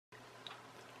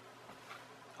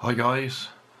Hi guys,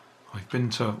 I've been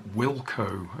to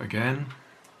Wilko again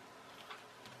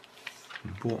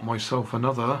and bought myself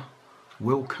another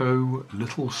Wilko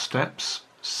Little Steps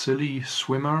Silly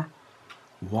Swimmer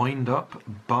Wind Up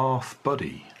Bath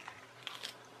Buddy.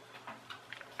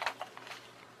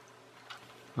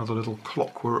 Another little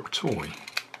clockwork toy.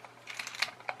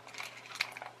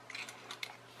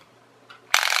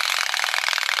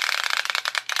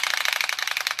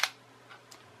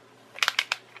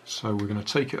 So we're going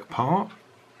to take it apart,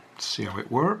 see how it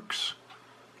works,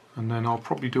 and then I'll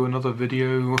probably do another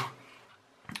video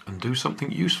and do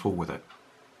something useful with it.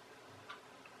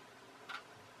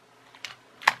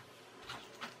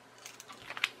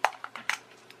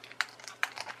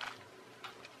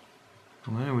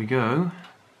 And there we go.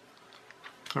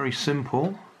 Very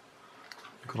simple.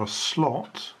 We've got a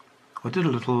slot. I did a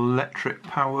little electric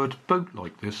powered boat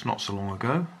like this not so long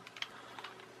ago.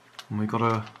 And we've got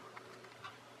a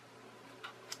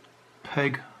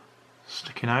peg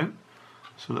sticking out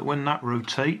so that when that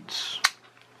rotates,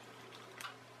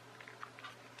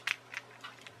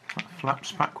 that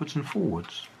flaps backwards and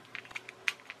forwards.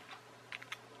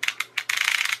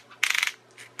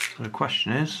 So the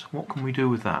question is, what can we do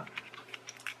with that?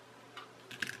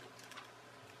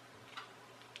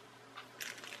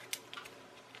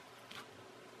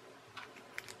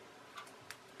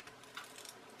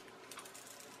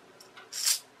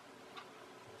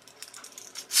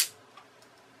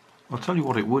 I'll tell you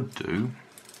what it would do.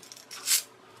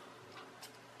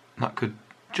 That could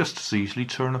just as easily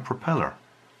turn a propeller.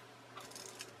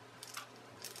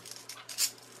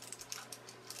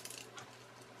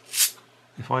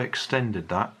 If I extended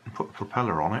that and put a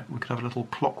propeller on it, we could have a little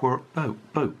clockwork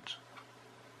boat.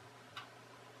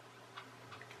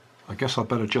 I guess I'd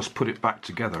better just put it back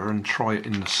together and try it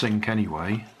in the sink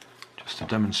anyway, just to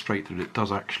demonstrate that it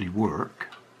does actually work.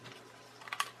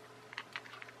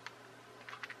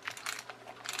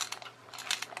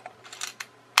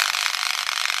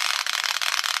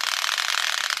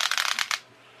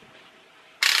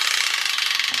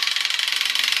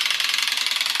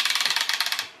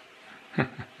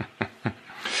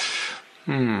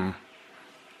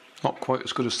 Not quite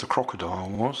as good as the crocodile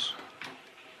was.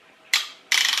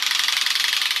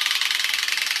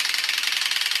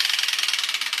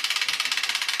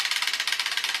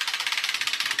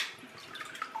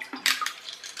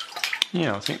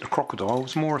 Yeah, I think the crocodile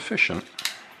was more efficient.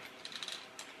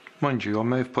 Mind you, I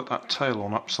may have put that tail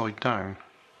on upside down.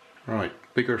 Right,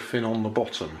 bigger fin on the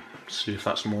bottom. See if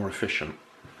that's more efficient.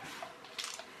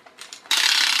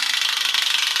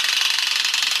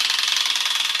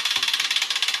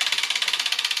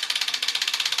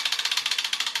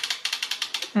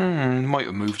 Might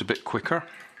have moved a bit quicker.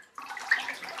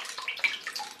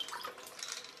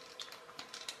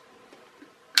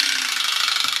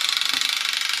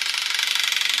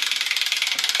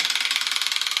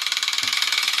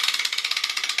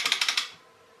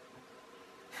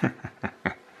 I'm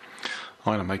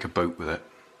going to make a boat with it.